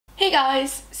Hey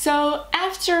guys! So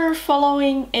after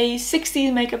following a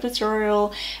 60s makeup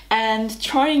tutorial and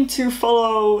trying to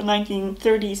follow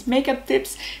 1930s makeup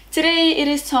tips, today it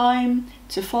is time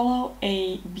to follow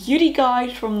a beauty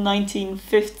guide from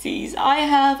 1950s. I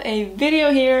have a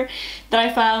video here that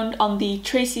I found on the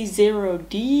Tracy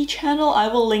 0D channel. I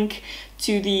will link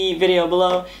to the video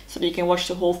below so that you can watch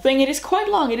the whole thing. It is quite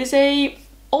long. It is a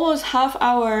almost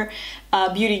half-hour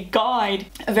beauty guide,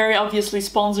 very obviously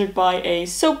sponsored by a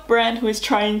soap brand who is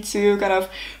trying to kind of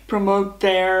promote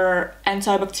their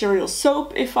antibacterial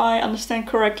soap, if I understand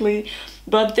correctly.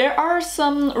 But there are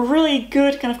some really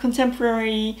good kind of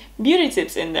contemporary beauty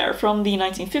tips in there from the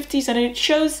 1950s, and it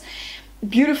shows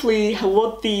beautifully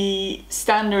what the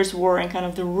standards were and kind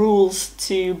of the rules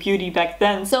to beauty back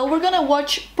then. So we're gonna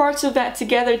watch parts of that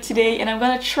together today, and I'm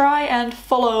gonna try and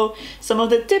follow some of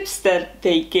the tips that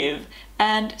they give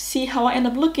and see how I end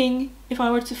up looking if I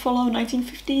were to follow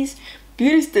 1950s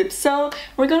beauty tips. So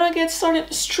we're gonna get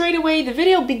started straight away. The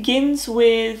video begins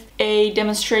with a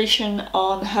demonstration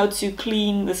on how to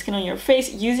clean the skin on your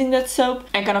face using that soap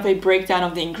and kind of a breakdown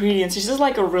of the ingredients. This is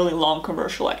like a really long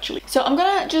commercial actually. So I'm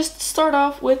gonna just start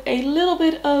off with a little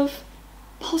bit of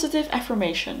positive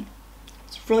affirmation.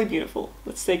 It's really beautiful.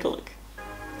 Let's take a look.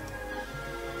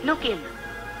 Look in,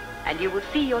 and you will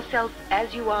see yourself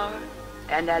as you are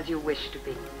and as you wish to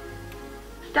be.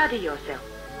 Study yourself.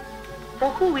 For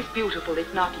who is beautiful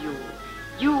if not you?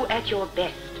 You at your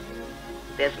best.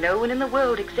 There's no one in the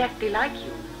world exactly like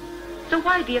you. So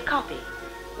why be a copy?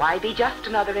 Why be just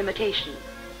another imitation?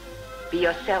 Be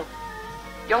yourself.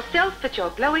 Yourself at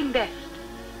your glowing best.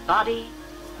 Body,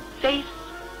 face,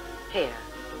 hair.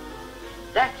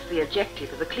 That's the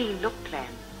objective of the clean look plan.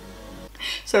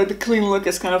 So the clean look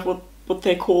is kind of what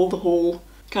they call the whole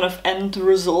kind of end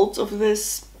result of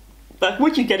this. Like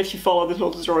what you get if you follow this whole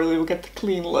tutorial, you'll get the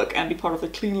clean look and be part of the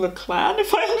clean look clan,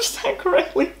 if I understand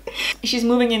correctly. She's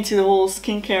moving into the whole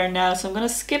skincare now, so I'm gonna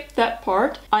skip that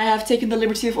part. I have taken the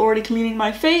liberty of already cleaning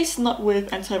my face, not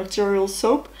with antibacterial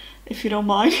soap, if you don't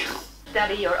mind.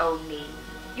 Study your own needs.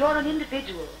 You're an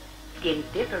individual. Skins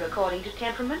differ according to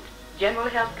temperament, general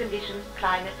health conditions,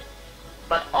 climate.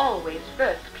 But always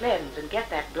first cleanse and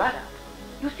get that blood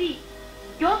out. You see,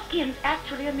 your skin's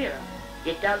actually a mirror.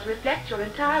 It does reflect your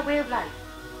entire way of life.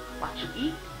 What you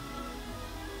eat,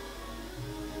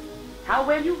 how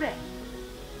well you rest,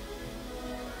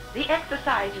 the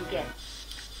exercise you get.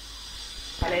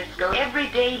 Let's go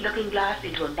everyday looking glass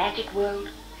into a magic world.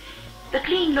 The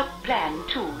clean look plan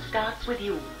too starts with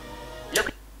you.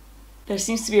 Look. There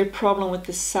seems to be a problem with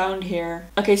the sound here.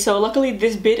 Okay, so luckily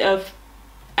this bit of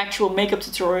actual makeup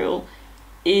tutorial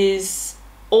is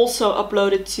also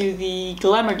uploaded to the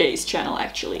Glamour Days channel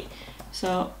actually.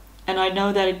 So, and I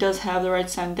know that it does have the right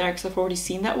sound there because I've already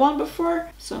seen that one before.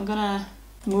 So I'm gonna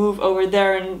move over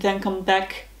there and then come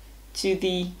back to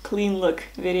the clean look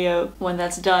video when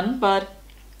that's done. But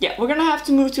yeah, we're gonna have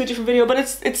to move to a different video, but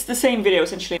it's the same video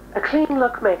essentially. A clean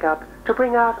look makeup to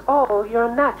bring out all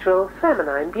your natural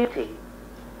feminine beauty.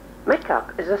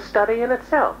 Makeup is a study in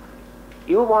itself.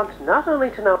 You'll want not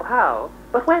only to know how,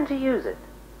 but when to use it.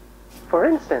 For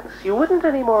instance, you wouldn't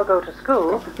anymore go to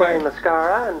school wearing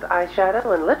mascara and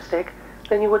eyeshadow and lipstick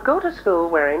than you would go to school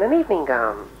wearing an evening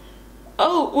gown.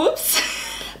 Oh, whoops!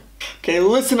 Okay,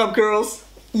 listen up girls.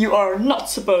 You are not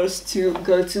supposed to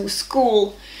go to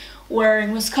school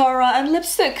wearing mascara and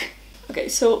lipstick. Okay,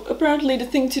 so apparently the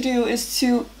thing to do is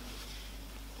to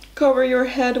cover your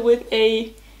head with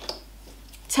a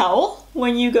towel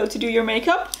when you go to do your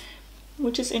makeup,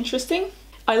 which is interesting.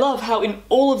 I love how in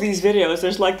all of these videos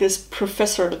there's like this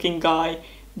professor looking guy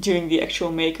doing the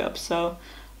actual makeup, so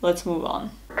let's move on.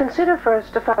 Consider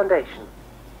first a foundation.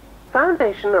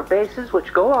 Foundation are bases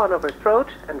which go on over throat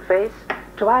and face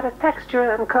to add a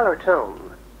texture and color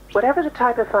tone. Whatever the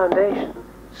type of foundation,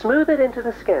 smooth it into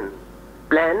the skin.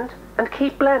 Blend and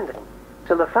keep blending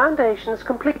till the foundation is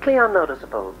completely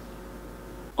unnoticeable.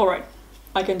 Alright.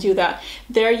 I can do that.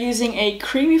 They're using a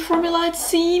creamy formula it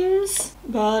seems,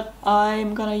 but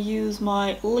I'm gonna use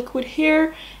my liquid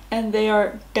here and they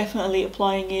are definitely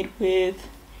applying it with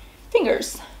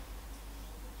fingers.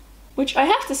 Which I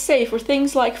have to say, for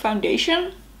things like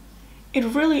foundation, it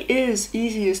really is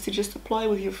easiest to just apply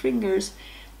with your fingers.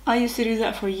 I used to do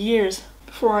that for years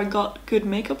before I got good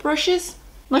makeup brushes.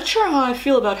 Not sure how I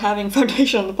feel about having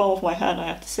foundation on the palm of my hand, I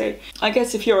have to say. I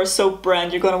guess if you're a soap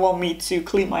brand, you're gonna want me to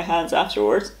clean my hands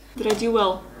afterwards. Did I do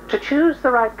well? To choose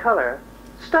the right color,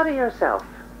 study yourself.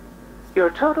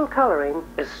 Your total coloring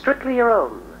is strictly your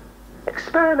own.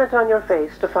 Experiment on your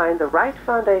face to find the right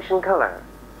foundation color.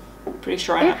 Pretty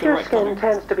sure I have If the your right skin color.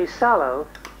 tends to be sallow,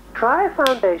 try a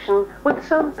foundation with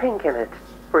some pink in it.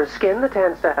 For a skin that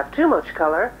tends to have too much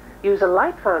color, use a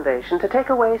light foundation to take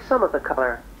away some of the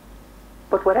color.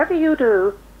 But whatever you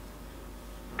do,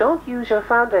 don't use your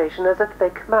foundation as a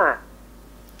thick mat.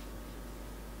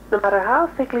 No matter how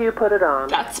thickly you put it on,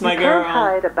 That's my you girl. can't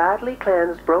hide a badly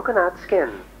cleansed, broken-out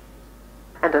skin.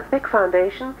 And a thick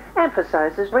foundation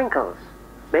emphasizes wrinkles,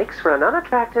 makes for an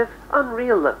unattractive,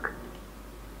 unreal look.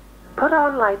 Put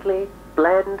on lightly,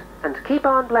 blend, and keep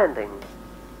on blending.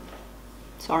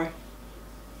 Sorry.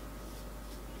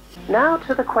 Now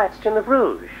to the question of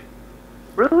rouge.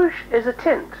 Rouge is a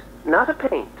tint, not a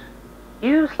paint.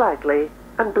 Use lightly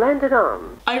and blend it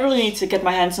on. I really need to get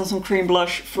my hands on some cream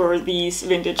blush for these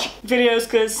vintage videos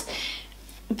because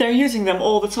they're using them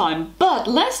all the time. But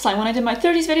last time when I did my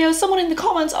 30s video, someone in the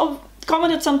comments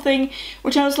commented something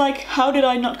which I was like, how did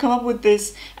I not come up with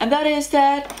this? And that is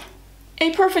that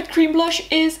a perfect cream blush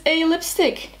is a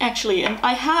lipstick, actually. And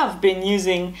I have been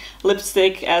using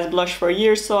lipstick as blush for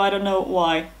years, so I don't know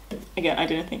why. Again, I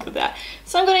didn't think of that.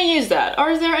 So I'm gonna use that.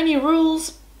 Are there any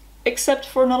rules except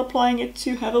for not applying it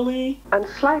too heavily? And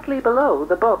slightly below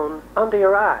the bone under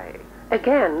your eye.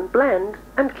 Again, blend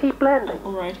and keep blending.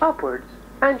 All right. Upwards,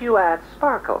 and you add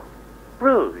sparkle.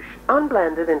 Rouge,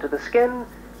 unblended into the skin,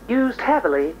 used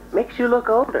heavily, makes you look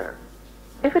older.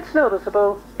 If it's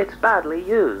noticeable, it's badly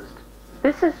used.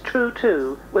 This is true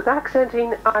too with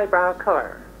accenting eyebrow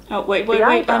color. Oh, wait, The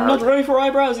I'm not eyebrows- ready for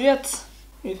eyebrows yet.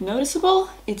 If noticeable,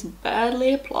 it's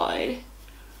badly applied.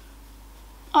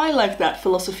 I like that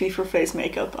philosophy for face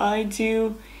makeup. I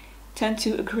do tend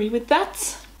to agree with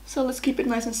that. So let's keep it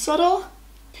nice and subtle.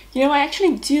 You know, I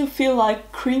actually do feel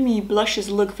like creamy blushes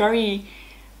look very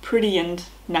pretty and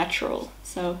natural.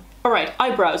 So, alright,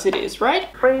 eyebrows it is, right?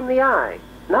 Frame the eye,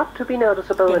 not to be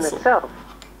noticeable Pencil. in itself.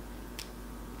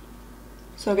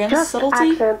 So again, Just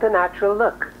subtlety. accent the natural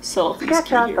look. Subtlety is Sketch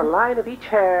key out the here. line of each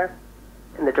hair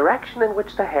in the direction in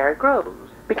which the hair grows,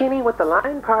 beginning with the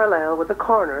line parallel with the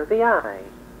corner of the eye,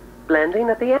 blending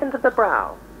at the end of the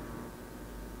brow.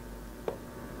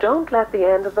 Don't let the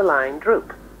end of the line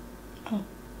droop. Oh.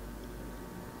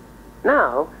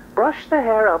 Now, brush the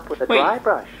hair up with a Wait. dry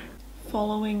brush.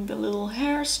 Following the little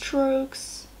hair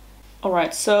strokes.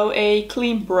 Alright, so a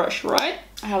clean brush, right?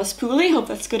 I have a spoolie, hope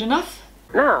that's good enough.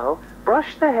 Now,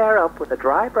 brush the hair up with a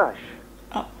dry brush.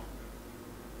 Oh.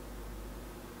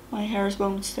 My hairs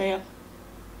won't stay up.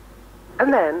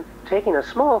 And then, taking a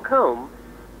small comb,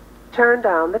 turn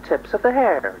down the tips of the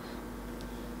hairs.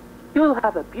 You'll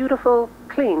have a beautiful,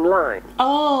 clean line.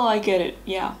 Oh, I get it,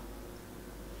 yeah.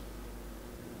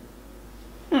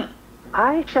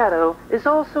 Eyeshadow is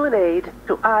also an aid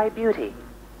to eye beauty.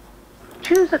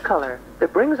 Choose a color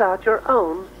that brings out your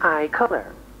own eye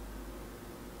color.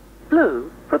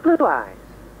 Blue for blue eyes.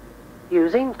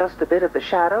 Using just a bit of the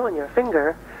shadow in your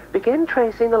finger, begin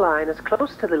tracing the line as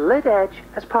close to the lid edge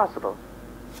as possible.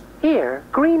 Here,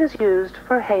 green is used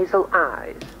for hazel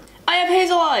eyes. I have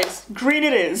hazel eyes! Green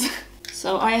it is!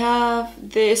 So I have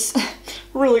this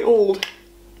really old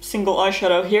single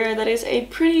eyeshadow here that is a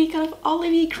pretty kind of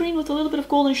olivey green with a little bit of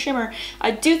golden shimmer.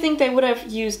 I do think they would have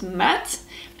used matte,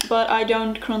 but I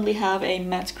don't currently have a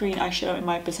matte green eyeshadow in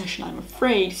my possession, I'm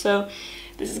afraid. So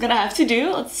this is gonna have to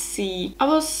do. Let's see. I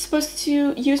was supposed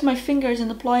to use my fingers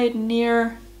and apply it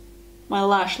near my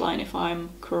lash line, if I'm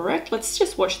correct. Let's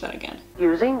just watch that again.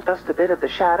 Using just a bit of the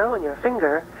shadow in your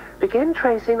finger, begin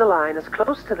tracing the line as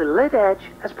close to the lid edge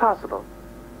as possible.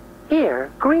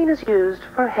 Here, green is used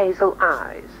for hazel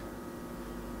eyes.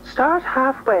 Start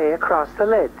halfway across the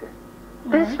lid.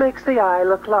 This makes the eye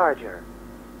look larger.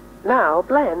 Now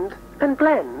blend and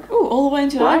blend. Ooh, all the way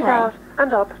into the Right eyebrow. out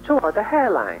and up toward the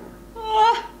hairline.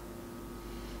 Ah.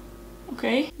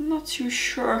 Okay, not too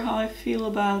sure how I feel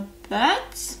about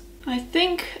that. I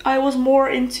think I was more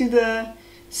into the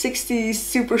 60s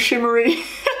super shimmery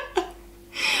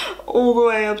all the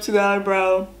way up to the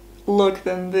eyebrow look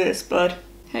than this, but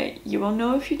hey, you won't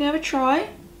know if you never try.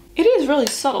 It is really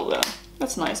subtle though.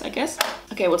 That's nice, I guess.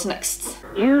 Okay, what's next?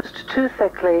 Used too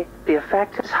thickly, the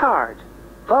effect is hard,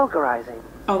 vulgarizing.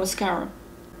 Oh, mascara.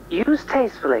 Use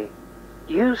tastefully.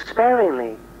 Use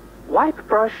sparingly. Wipe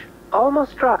brush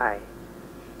almost dry.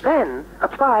 Then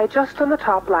apply just on the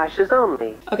top lashes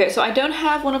only. Okay, so I don't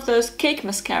have one of those cake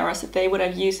mascaras that they would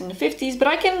have used in the 50s, but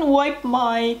I can wipe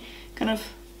my kind of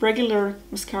regular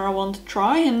mascara one to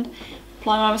try and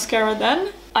apply my mascara then.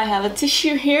 I have a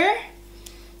tissue here,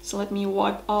 so let me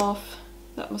wipe off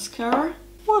that mascara.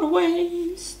 What a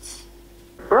waste!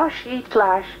 Brush each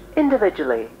lash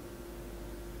individually.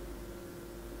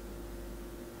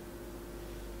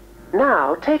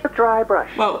 Now take a dry brush.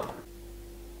 Whoa.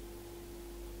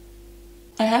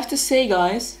 I have to say,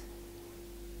 guys,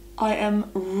 I am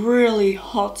really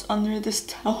hot under this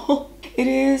towel. It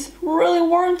is really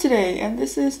warm today and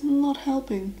this is not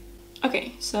helping.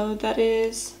 Okay, so that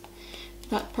is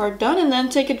that part done, and then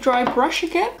take a dry brush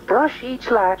again. Brush each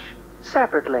lash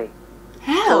separately.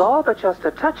 How? Till all but just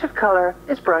a touch of color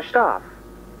is brushed off.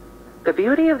 The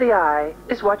beauty of the eye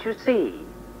is what you see,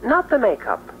 not the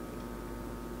makeup.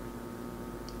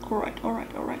 Alright.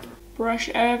 Brush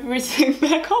everything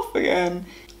back off again.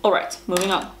 Alright, moving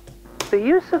on. The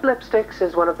use of lipsticks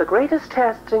is one of the greatest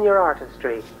tests in your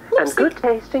artistry, and good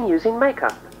taste in using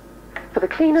makeup. For the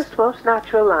cleanest, most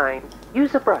natural line,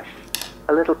 use a brush.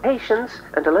 A little patience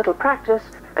and a little practice,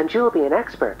 and you'll be an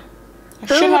expert.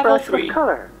 Fill the brush with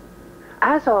color.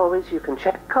 As always, you can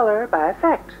check color by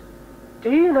effect.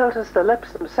 Do you notice the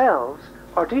lips themselves,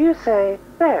 or do you say,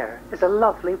 there is a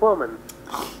lovely woman?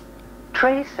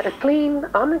 Trace a clean,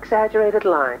 unexaggerated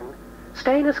line.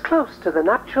 Staying as close to the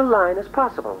natural line as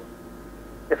possible.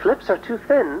 If lips are too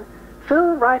thin,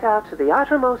 fill right out to the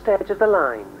outermost edge of the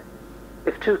line.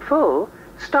 If too full,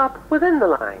 stop within the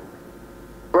line.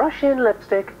 Brush in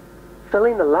lipstick,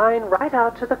 filling the line right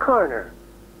out to the corner.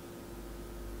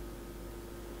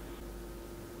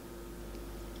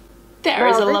 There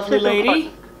is a lovely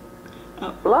lady.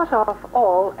 Oh. Blot off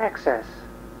all excess.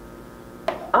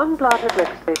 Unblotted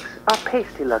lipsticks are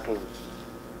pasty looking.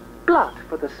 Blot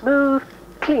for the smooth,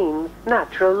 clean,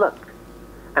 natural look.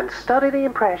 And study the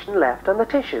impression left on the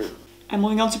tissue. And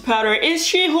moving on to powder. Is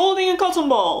she holding a cotton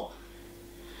ball?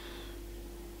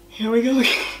 Here we go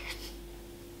again.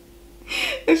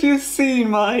 If you've seen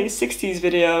my 60s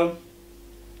video,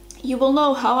 you will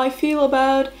know how I feel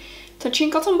about touching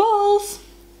cotton balls.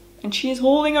 And she is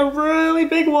holding a really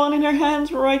big one in her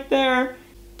hands right there.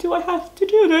 Do I have to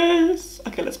do this?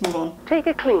 Okay, let's move on. Take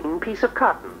a clean piece of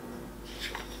cotton.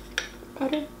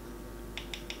 Powder.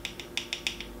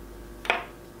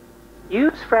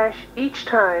 Use fresh each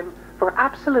time for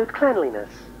absolute cleanliness.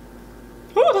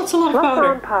 Oh, that's a lot of powder.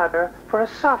 Fluff on powder for a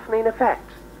softening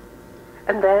effect.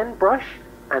 And then brush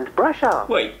and brush off.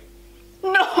 Wait.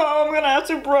 No, I'm gonna have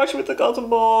to brush with the cotton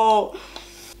ball.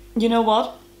 You know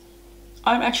what?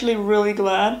 I'm actually really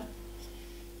glad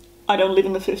I don't live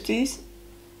in the 50s.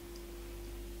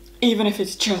 Even if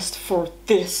it's just for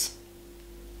this.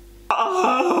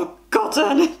 Oh,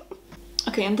 cotton!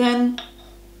 Okay, and then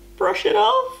brush it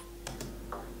off.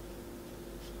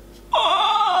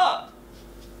 Oh!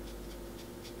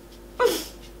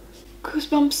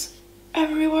 Goosebumps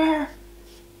everywhere.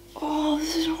 Oh,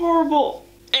 this is horrible.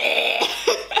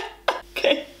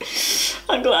 Okay,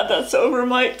 I'm glad that's over.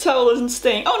 My towel isn't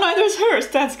staying. Oh, neither is hers.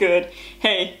 That's good.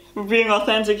 Hey, we're being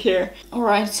authentic here.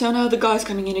 Alright, so now the guy's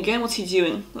coming in again. What's he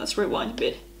doing? Let's rewind a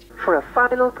bit. For a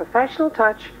final professional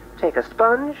touch, take a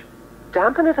sponge,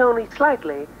 dampen it only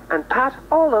slightly, and pat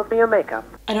all over your makeup.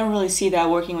 I don't really see that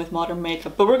working with modern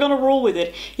makeup, but we're gonna roll with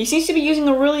it. He seems to be using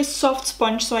a really soft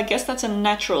sponge, so I guess that's a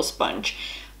natural sponge.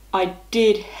 I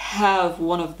did have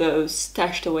one of those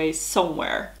stashed away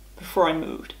somewhere before I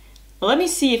moved. Let me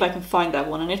see if I can find that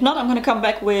one, and if not, I'm gonna come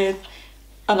back with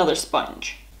another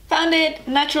sponge. Found it!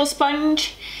 Natural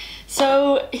sponge!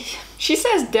 So, she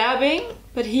says dabbing,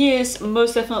 but he is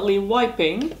most definitely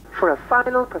wiping. For a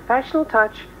final professional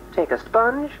touch, take a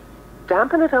sponge,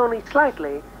 dampen it only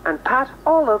slightly, and pat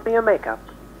all over your makeup.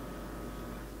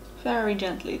 Very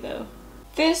gently though.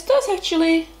 This does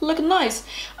actually look nice.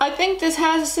 I think this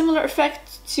has a similar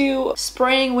effect to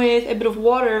spraying with a bit of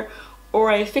water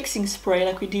or a fixing spray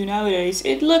like we do nowadays.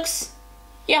 It looks,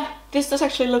 yeah, this does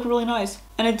actually look really nice.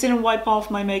 And it didn't wipe off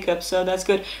my makeup, so that's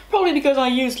good. Probably because I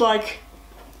used like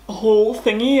a whole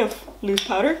thingy of loose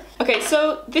powder. Okay,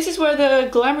 so this is where the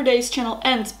Glamour Days channel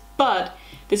ends, but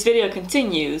this video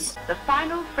continues. The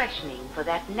final freshening for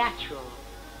that natural,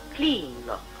 clean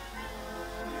look.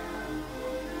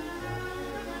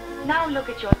 Now look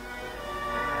at your...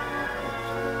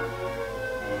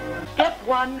 Step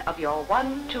 1 of your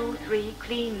 1, 2, 3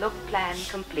 clean look plan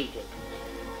completed.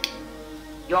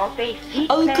 Your face heat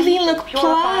clean look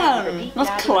plan,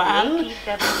 not clan.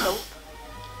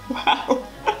 Wow.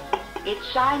 Its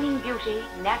shining beauty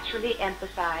naturally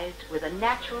emphasized with a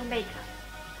natural makeup.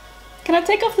 Can I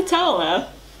take off the towel now?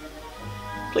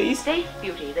 Please? Safe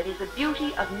beauty that is a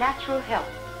beauty of natural health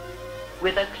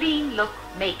with a clean look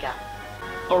makeup.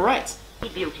 Alright.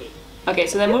 Beauty. Okay,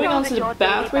 so then moving on to the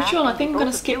bath ritual, I think I'm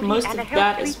gonna skip most of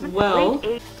that as well.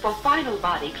 For final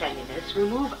body cleanliness,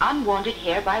 remove unwanted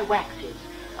hair by waxes,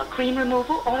 a cream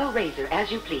removal or a razor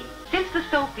as you please. Since the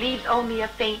soap leaves only a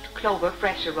faint clover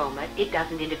fresh aroma, it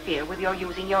doesn't interfere with your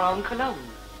using your own cologne.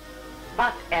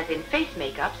 But as in face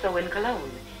makeup, so in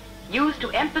cologne, used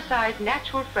to emphasize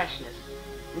natural freshness,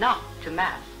 not to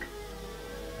mask.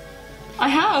 I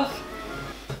have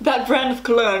that brand of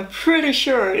cologne. Pretty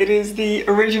sure it is the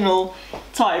original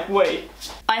type. Wait.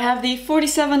 I have the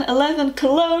 4711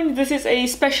 cologne. This is a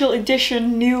special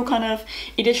edition, new kind of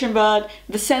edition, but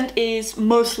the scent is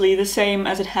mostly the same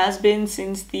as it has been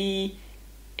since the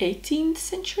 18th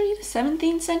century, the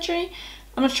 17th century?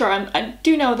 I'm not sure. I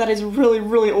do know that it's really,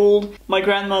 really old. My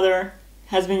grandmother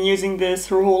has been using this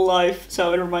her whole life,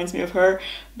 so it reminds me of her.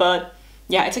 But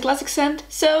yeah, it's a classic scent.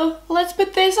 So let's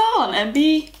put this on and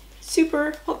be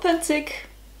super authentic.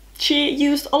 She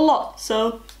used a lot,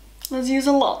 so let's use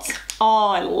a lot. Oh,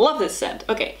 I love this scent.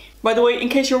 Okay. By the way, in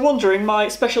case you're wondering, my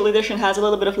special edition has a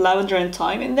little bit of lavender and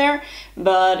thyme in there,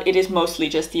 but it is mostly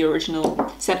just the original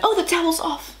scent. Oh, the towel's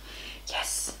off.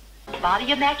 Yes.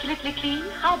 Body immaculately clean?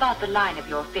 How about the line of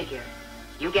your figure?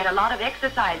 You get a lot of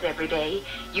exercise every day.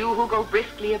 You who go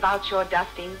briskly about your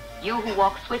dusting. You who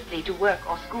walk swiftly to work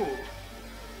or school.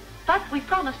 But we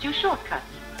promised you shortcuts.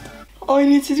 All you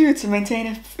need to do to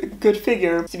maintain a good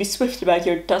figure is to be swift about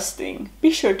your dusting.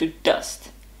 Be sure to dust.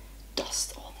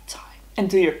 Dust all the time. And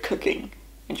do your cooking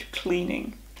and your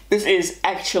cleaning. This is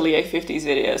actually a 50s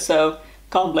video, so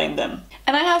can't blame them.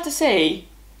 And I have to say,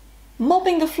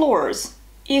 mopping the floors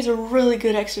is a really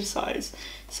good exercise.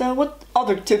 So what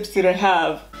other tips do they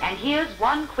have? And here's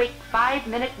one quick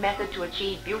 5-minute method to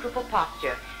achieve beautiful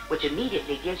posture, which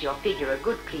immediately gives your figure a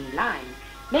good clean line,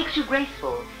 makes you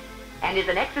graceful, and is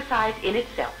an exercise in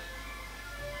itself.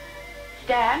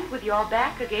 Stand with your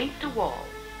back against a wall.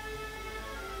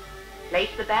 Place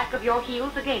the back of your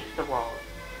heels against the wall.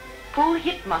 Pull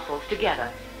hip muscles together,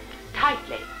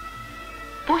 tightly.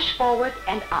 Push forward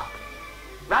and up,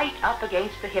 right up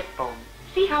against the hip bone.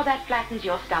 See how that flattens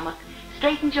your stomach,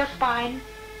 straightens your spine,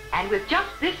 and with just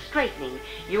this straightening,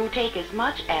 you take as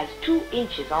much as 2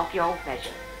 inches off your measure.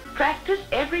 Practice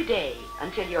every day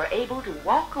until you're able to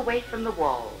walk away from the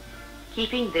wall,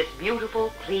 keeping this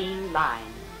beautiful, clean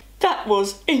line. That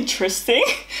was interesting.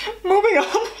 Moving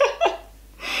on.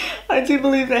 I do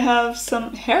believe they have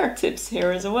some hair tips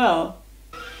here as well.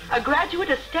 A graduate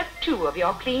of step 2 of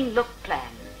your clean look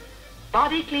plan.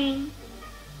 Body clean,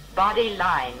 body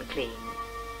line clean.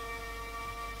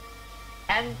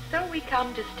 And so we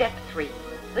come to step 3,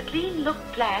 the clean look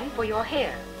plan for your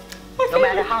hair. No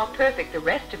matter how perfect the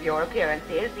rest of your appearance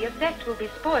is, the effect will be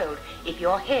spoiled if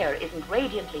your hair isn't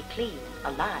radiantly clean,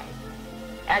 alive.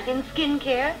 As in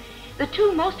skincare, the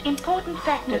 2 most important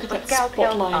factors for scalp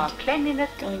health are cleanliness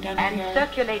and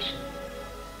circulation.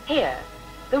 Hair,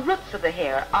 the roots of the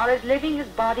hair, are as living as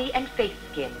body and face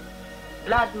skin.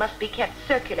 Blood must be kept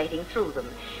circulating through them,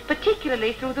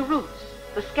 particularly through the roots,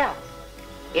 the scalp.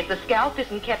 If the scalp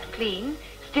isn't kept clean,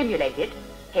 stimulated,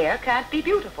 hair can't be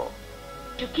beautiful.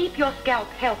 To keep your scalp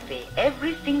healthy,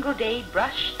 every single day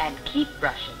brush and keep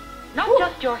brushing. Not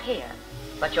just your hair,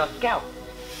 but your scalp.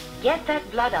 Get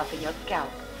that blood up in your scalp.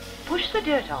 Push the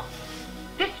dirt off.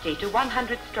 50 to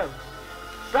 100 strokes.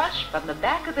 Brush from the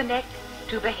back of the neck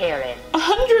to the hair end.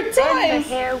 100 times! Then the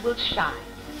hair will shine.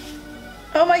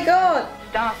 Oh my god!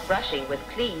 Start brushing with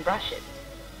clean brushes.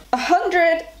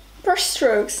 100 brush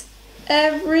strokes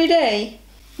every day.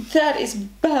 That is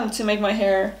bound to make my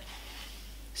hair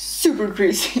super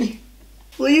greasy.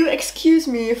 Will you excuse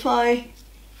me if I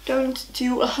don't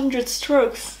do 100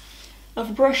 strokes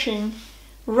of brushing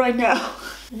right now?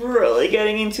 Really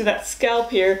getting into that scalp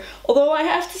here. Although I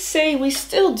have to say, we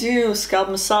still do scalp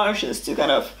massages to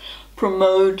kind of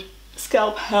promote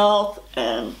scalp health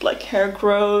and like hair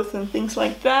growth and things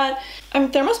like that. I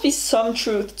mean, there must be some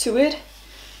truth to it.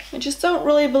 I just don't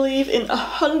really believe in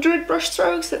 100 brush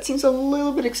strokes. That seems a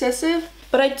little bit excessive.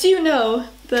 But I do know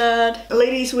that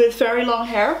ladies with very long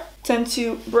hair tend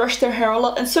to brush their hair a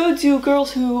lot, and so do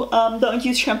girls who don't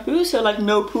use shampoo, so like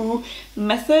no poo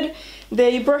method.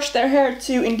 They brush their hair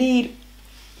to indeed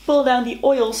pull down the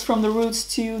oils from the roots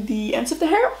to the ends of the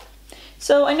hair.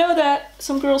 So I know that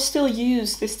some girls still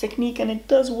use this technique and it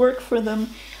does work for them.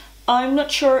 I'm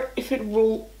not sure if it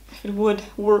would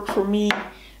work for me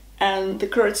and the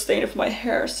current state of my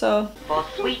hair, so... For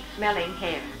sweet smelling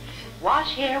hair,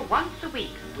 wash hair once a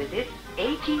week with this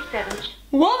 87...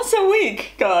 Once a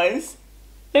week, guys!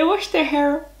 They wash their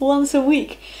hair once a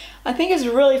week. I think it's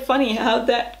really funny how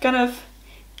that kind of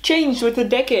changed with the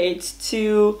decades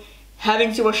to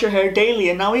having to wash your hair daily,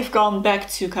 and now we've gone back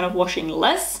to kind of washing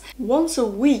less, once a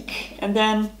week, and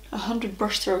then 100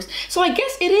 brush strokes. So I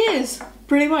guess it is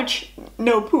pretty much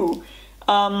no poo.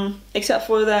 Except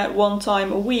for that one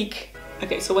time a week.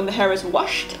 Okay, so when the hair is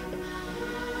washed.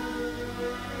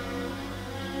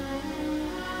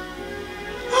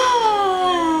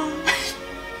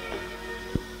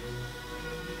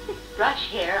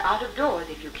 Brush hair out of doors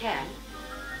if you can.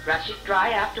 Brush it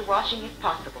dry after washing if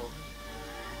possible.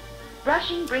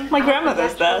 Brushing brings My out grandma the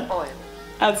does natural that. oils.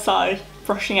 Outside,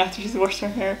 brushing after she's washed her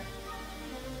hair.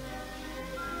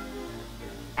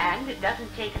 And it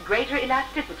doesn't take greater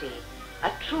elasticity,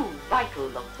 a true vital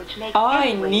look which makes I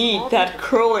everyone need more that beautiful.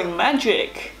 curling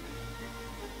magic.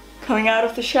 Coming out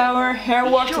of the shower, hair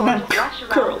Be washed, sure and to then brush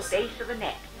around curls. the base of the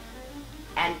neck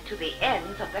and to the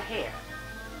ends of the hair.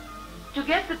 To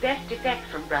get the best effect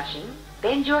from brushing,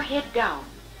 bend your head down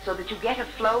so that you get a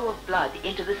flow of blood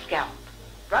into the scalp.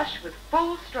 Brush with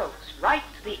full strokes right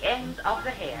to the ends of the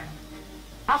hair.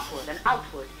 Upward and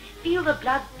outward. Feel the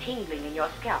blood tingling in your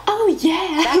scalp. Oh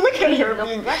yeah! That's Look at clean her look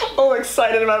being brushing. all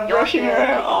excited about Your brushing her hair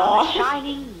hair. becomes a Aww.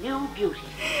 shining new beauty.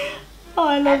 Oh,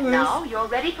 I love And this. now you're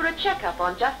ready for a checkup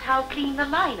on just how clean the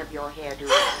line of your hairdo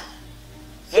is.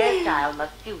 Yeah. Hairstyle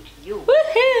must suit you.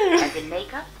 Woohoo! And in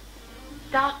makeup,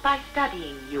 start by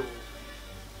studying you.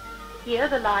 Here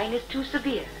the line is too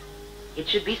severe. It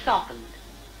should be softened,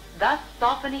 thus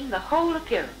softening the whole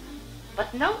appearance.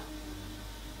 But note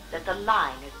that the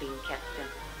line is being kept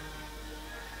simple.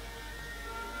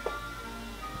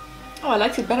 Oh, I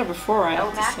liked it better before, I No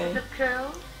have to masses say. of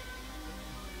curls.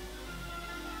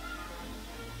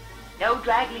 No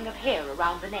draggling of hair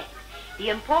around the neck. The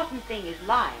important thing is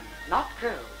lines, not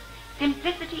curls.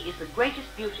 Simplicity is the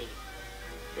greatest beauty.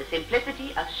 The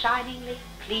simplicity of shiningly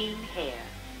clean hair,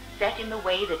 set in the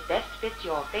way that best fits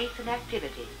your face and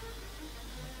activity.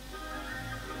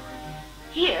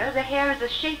 Here, the hair is a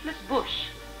shapeless bush.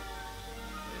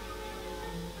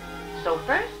 So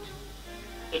first,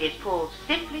 it is pulled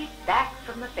simply back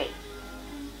from the face,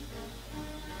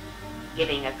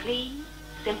 giving a clean,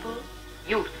 simple,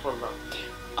 youthful look.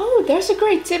 Oh, there's a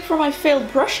great tip for my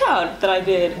failed brush out that I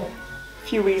did a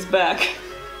few weeks back.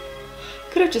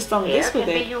 Could have just done Hair this with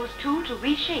can be it. used too to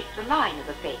reshape the line of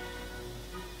the face.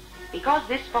 Because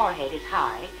this forehead is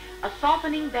high, a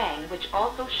softening bang which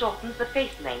also shortens the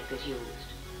face length is used.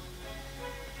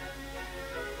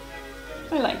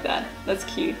 I like that. That's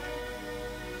cute.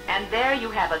 And there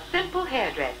you have a simple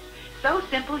hairdress, so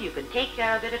simple you can take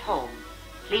care of it at home.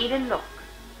 Clean in look,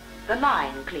 the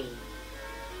line clean.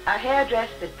 A hairdress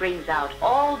that brings out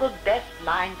all the best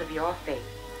lines of your face.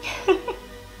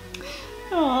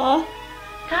 Aww.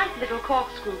 Tight little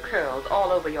corkscrew curls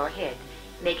all over your head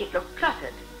make it look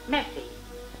cluttered, messy,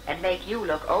 and make you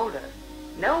look older.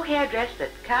 No hairdress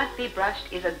that can't be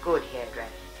brushed is a good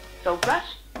hairdress. So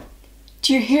brush.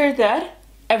 Do you hear that?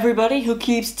 Everybody who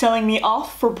keeps telling me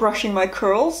off for brushing my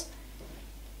curls?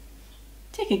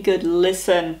 Take a good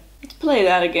listen. Let's play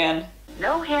that again.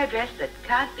 No hairdress that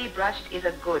can't be brushed is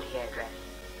a good hairdress.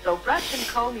 So brush and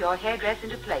comb your hairdress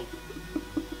into place.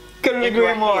 Couldn't Into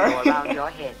agree a more. halo around your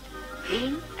head.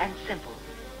 Clean and simple.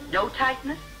 No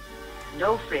tightness,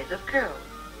 no frizz of curls.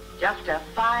 Just a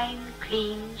fine,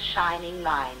 clean, shining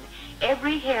line.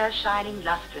 Every hair shining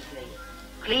lustrously.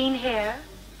 Clean hair,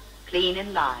 clean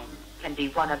in line, can be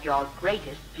one of your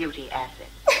greatest beauty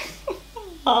assets.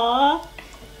 Aww.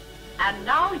 And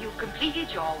now you've completed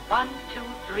your 1, 2,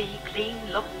 3 clean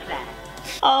look plan.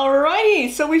 Alrighty,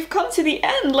 so we've come to the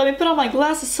end. Let me put on my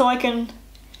glasses so I can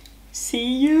see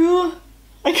you,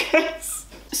 I guess.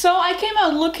 So I came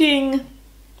out looking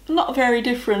not very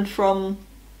different from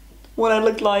what I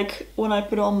looked like when I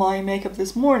put on my makeup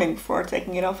this morning before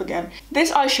taking it off again.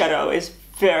 This eyeshadow is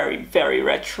very, very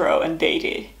retro and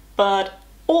dated, but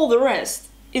all the rest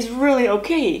is really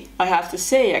okay, I have to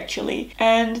say, actually.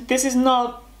 And this is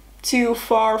not too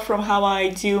far from how I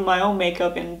do my own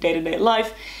makeup in day-to-day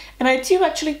life, and I do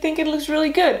actually think it looks really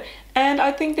good. And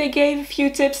I think they gave a few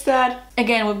tips that,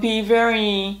 again, would be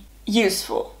very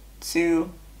useful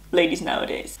to ladies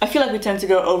nowadays. I feel like we tend to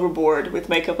go overboard with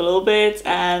makeup a little bit,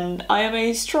 and I am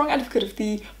a strong advocate of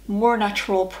the more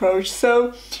natural approach.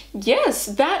 So yes,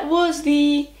 that was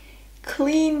the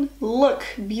clean look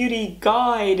beauty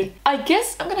guide. I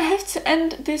guess I'm gonna have to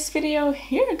end this video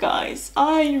here, guys.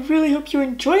 I really hope you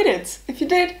enjoyed it. If you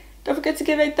did, don't forget to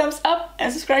give it a thumbs up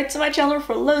and subscribe to my channel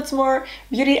for loads more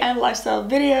beauty and lifestyle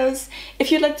videos.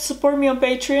 If you'd like to support me on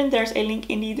Patreon, there's a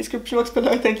link in the description box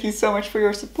below. Thank you so much for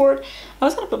your support. I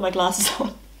was gonna put my glasses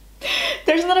on.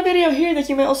 There's another video here that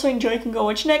you may also enjoy. You can go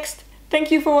watch next.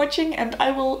 Thank you for watching, and I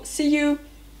will see you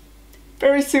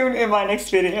very soon in my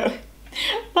next video.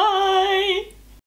 Bye!